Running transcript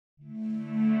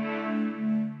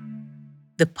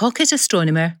The Pocket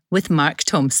Astronomer with Mark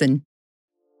Thompson.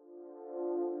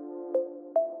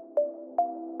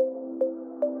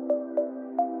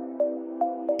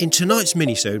 In tonight's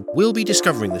minisode, we'll be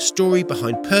discovering the story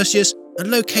behind Perseus and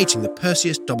locating the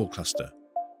Perseus Double Cluster.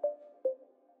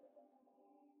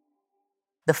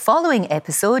 The following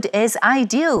episode is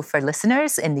ideal for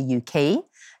listeners in the UK,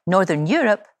 Northern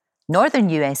Europe, Northern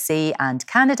USA and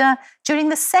Canada during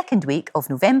the second week of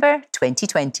November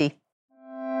 2020.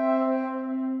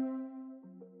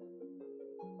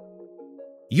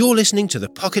 You're listening to The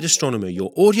Pocket Astronomer,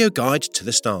 your audio guide to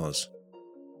the stars.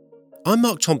 I'm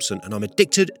Mark Thompson and I'm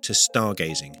addicted to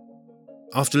stargazing.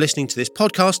 After listening to this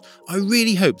podcast, I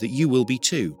really hope that you will be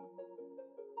too.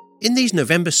 In these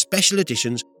November special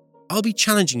editions, I'll be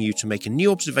challenging you to make a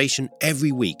new observation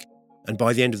every week, and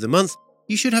by the end of the month,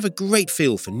 you should have a great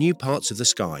feel for new parts of the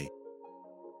sky.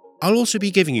 I'll also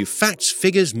be giving you facts,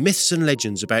 figures, myths and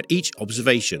legends about each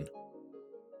observation.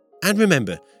 And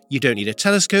remember, you don't need a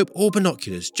telescope or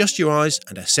binoculars, just your eyes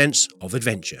and a sense of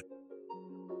adventure.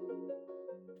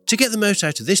 To get the most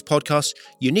out of this podcast,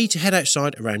 you need to head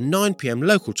outside around 9 p.m.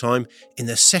 local time in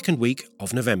the second week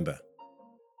of November.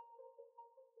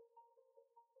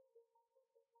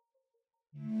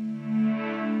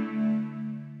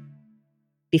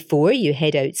 Before you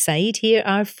head outside, here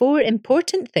are 4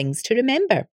 important things to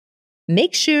remember.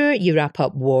 Make sure you wrap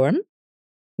up warm.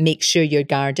 Make sure your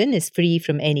garden is free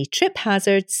from any trip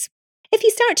hazards. If you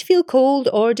start to feel cold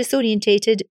or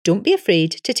disorientated, don't be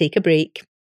afraid to take a break.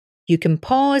 You can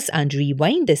pause and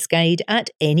rewind this guide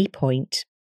at any point.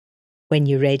 When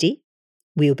you're ready,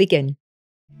 we'll begin.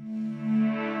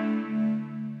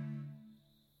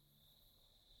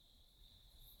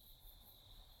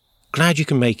 Glad you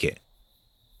can make it.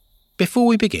 Before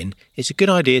we begin, it's a good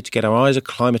idea to get our eyes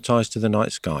acclimatised to the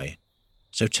night sky.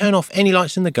 So turn off any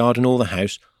lights in the garden or the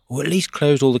house, or at least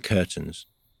close all the curtains.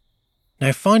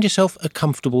 Now find yourself a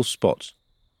comfortable spot.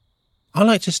 I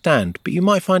like to stand, but you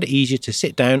might find it easier to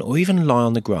sit down or even lie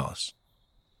on the grass.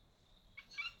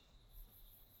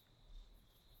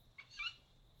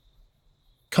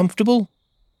 Comfortable?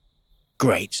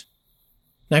 Great.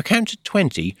 Now count to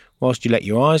 20 whilst you let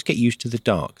your eyes get used to the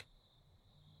dark.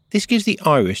 This gives the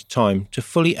iris time to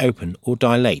fully open or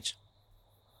dilate.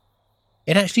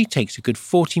 It actually takes a good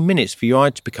 40 minutes for your eye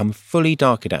to become fully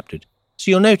dark adapted, so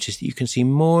you'll notice that you can see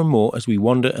more and more as we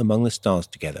wander among the stars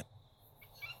together.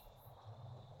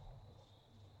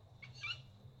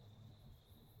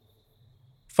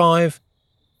 Five,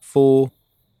 4,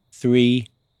 3,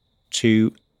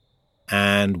 2,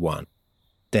 and 1.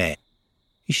 There.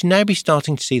 You should now be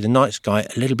starting to see the night sky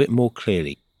a little bit more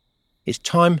clearly. It's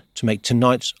time to make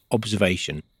tonight's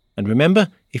observation. And remember,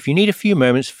 if you need a few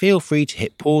moments, feel free to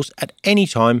hit pause at any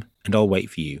time and I'll wait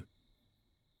for you.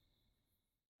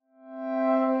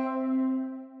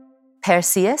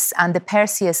 Perseus and the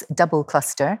Perseus Double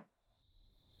Cluster.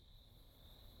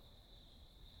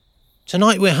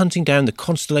 Tonight we're hunting down the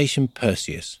constellation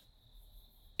Perseus.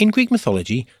 In Greek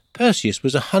mythology, Perseus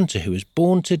was a hunter who was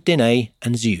born to Danae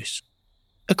and Zeus.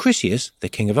 Acrisius, the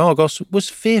king of Argos, was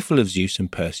fearful of Zeus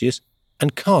and Perseus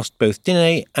and cast both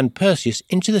Danae and Perseus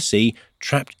into the sea,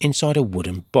 trapped inside a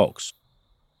wooden box.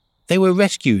 They were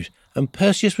rescued and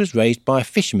Perseus was raised by a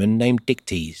fisherman named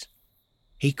Dictys.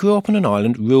 He grew up on an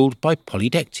island ruled by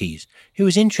Polydectes, who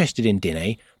was interested in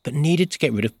Danae but needed to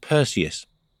get rid of Perseus.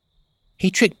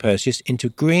 He tricked Perseus into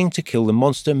agreeing to kill the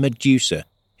monster Medusa,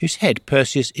 whose head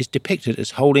Perseus is depicted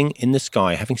as holding in the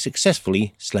sky, having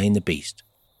successfully slain the beast.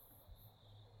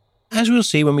 As we'll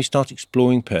see when we start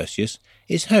exploring Perseus,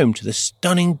 it's home to the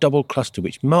stunning double cluster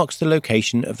which marks the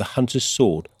location of the hunter's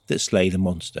sword that slay the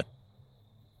monster.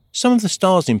 Some of the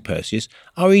stars in Perseus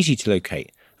are easy to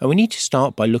locate, and we need to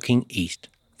start by looking east.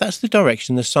 That's the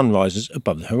direction the sun rises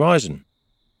above the horizon.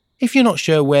 If you're not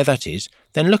sure where that is,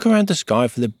 then look around the sky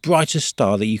for the brightest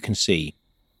star that you can see.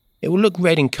 It will look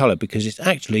red in colour because it's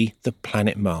actually the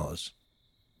planet Mars.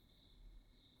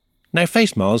 Now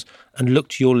face Mars and look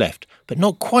to your left, but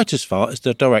not quite as far as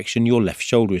the direction your left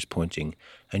shoulder is pointing,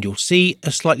 and you'll see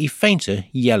a slightly fainter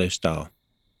yellow star.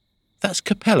 That's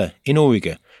Capella in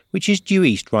Auriga, which is due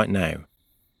east right now.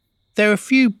 There are a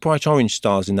few bright orange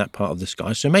stars in that part of the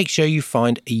sky, so make sure you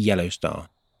find a yellow star.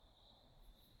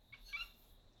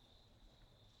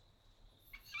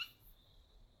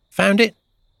 Found it?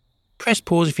 Press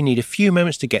pause if you need a few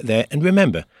moments to get there, and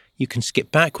remember, you can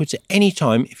skip backwards at any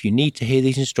time if you need to hear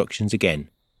these instructions again.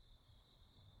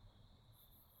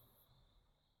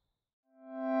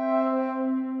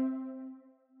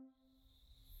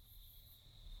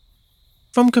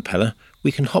 From Capella,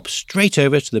 we can hop straight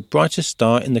over to the brightest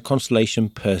star in the constellation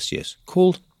Perseus,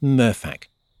 called Murphak,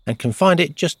 and can find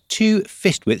it just 2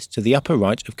 fist widths to the upper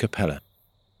right of Capella.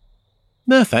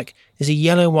 Murphach is a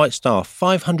yellow-white star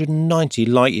 590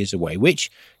 light-years away, which,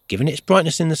 given its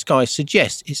brightness in the sky,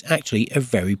 suggests it's actually a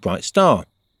very bright star.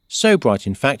 So bright,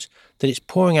 in fact, that it's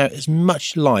pouring out as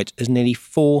much light as nearly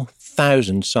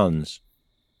 4,000 suns.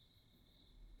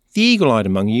 The eagle-eyed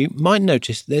among you might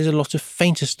notice there's a lot of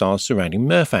fainter stars surrounding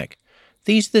Murphach.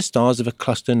 These are the stars of a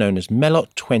cluster known as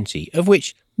Melot 20, of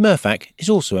which Murphach is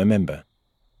also a member.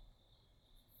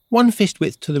 1 fist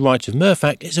width to the right of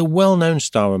Murphach is a well-known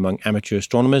star among amateur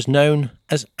astronomers known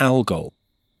as Algol.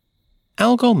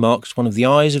 Algol marks one of the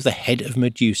eyes of the head of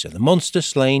Medusa, the monster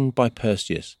slain by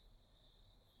Perseus.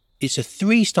 It's a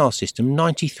 3-star system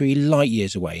 93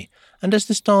 light-years away, and as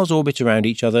the stars orbit around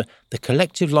each other, the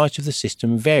collective light of the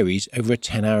system varies over a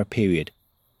 10-hour period,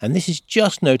 and this is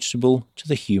just noticeable to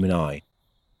the human eye.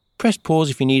 Press pause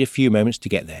if you need a few moments to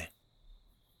get there.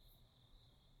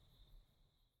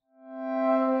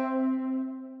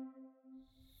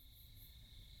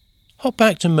 Hop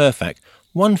back to Murphach,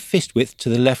 1 fist width to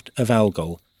the left of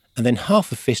Algol, and then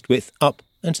half a fist width up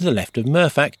and to the left of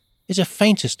Murphach is a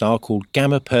fainter star called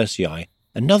Gamma Persei,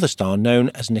 another star known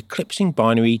as an eclipsing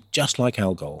binary just like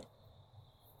Algol.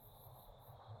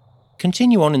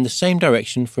 Continue on in the same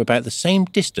direction for about the same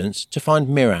distance to find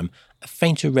Miram, a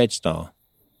fainter red star.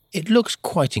 It looks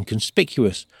quite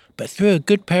inconspicuous, but through a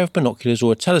good pair of binoculars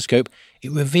or a telescope,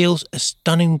 it reveals a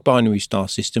stunning binary star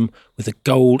system with the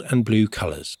gold and blue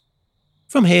colours.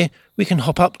 From here, we can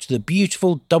hop up to the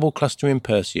beautiful double cluster in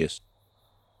Perseus.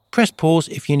 Press pause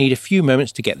if you need a few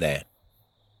moments to get there.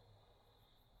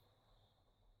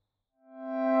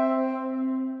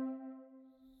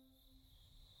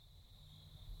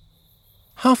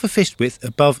 Half a fist width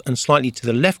above and slightly to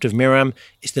the left of Miram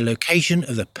is the location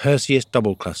of the Perseus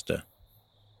Double Cluster.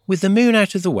 With the moon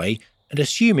out of the way, and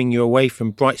assuming you're away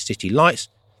from bright city lights,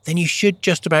 then you should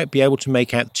just about be able to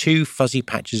make out 2 fuzzy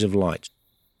patches of light.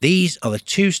 These are the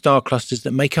 2 star clusters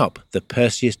that make up the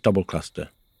Perseus Double Cluster.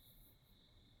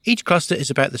 Each cluster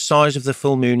is about the size of the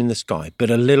full moon in the sky,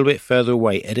 but a little bit further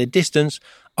away at a distance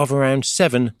of around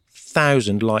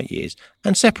 7,000 light-years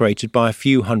and separated by a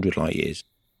few hundred light-years.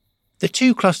 The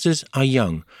 2 clusters are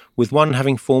young, with one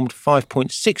having formed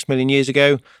 5.6 million years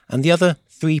ago and the other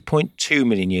 3.2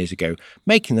 million years ago,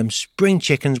 making them spring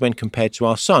chickens when compared to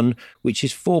our Sun, which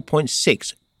is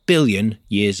 4.6 billion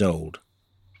years old.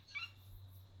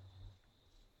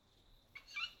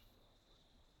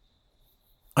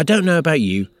 I don't know about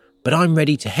you, but I'm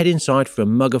ready to head inside for a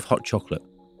mug of hot chocolate.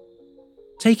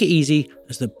 Take it easy,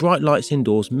 as the bright lights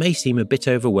indoors may seem a bit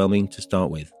overwhelming to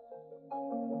start with.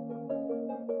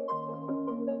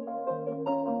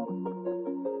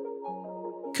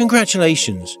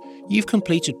 Congratulations! You've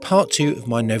completed part 2 of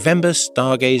my November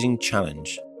Stargazing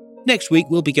Challenge. Next week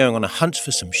we'll be going on a hunt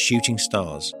for some shooting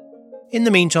stars. In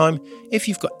the meantime, if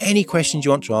you've got any questions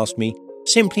you want to ask me,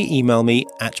 simply email me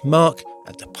at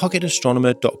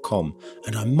mark@thepocketastronomer.com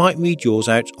and I might read yours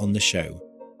out on the show.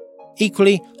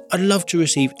 Equally, I'd love to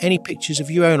receive any pictures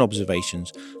of your own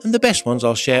observations, and the best ones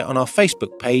I'll share on our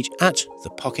Facebook page at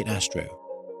The Pocket Astro.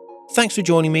 Thanks for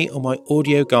joining me on my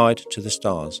audio guide to the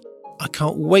stars. I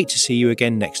can't wait to see you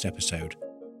again next episode.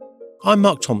 I'm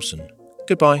Mark Thompson.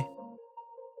 Goodbye.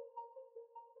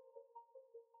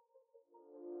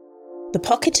 The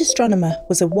Pocket Astronomer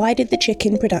was a Why Did the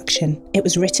Chicken production. It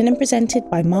was written and presented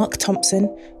by Mark Thompson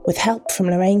with help from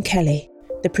Lorraine Kelly.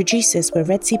 The producers were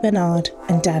Redzi Bernard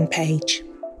and Dan Page.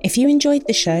 If you enjoyed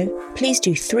the show, please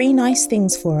do 3 nice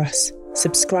things for us.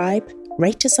 Subscribe,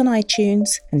 rate us on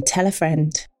iTunes, and tell a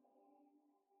friend.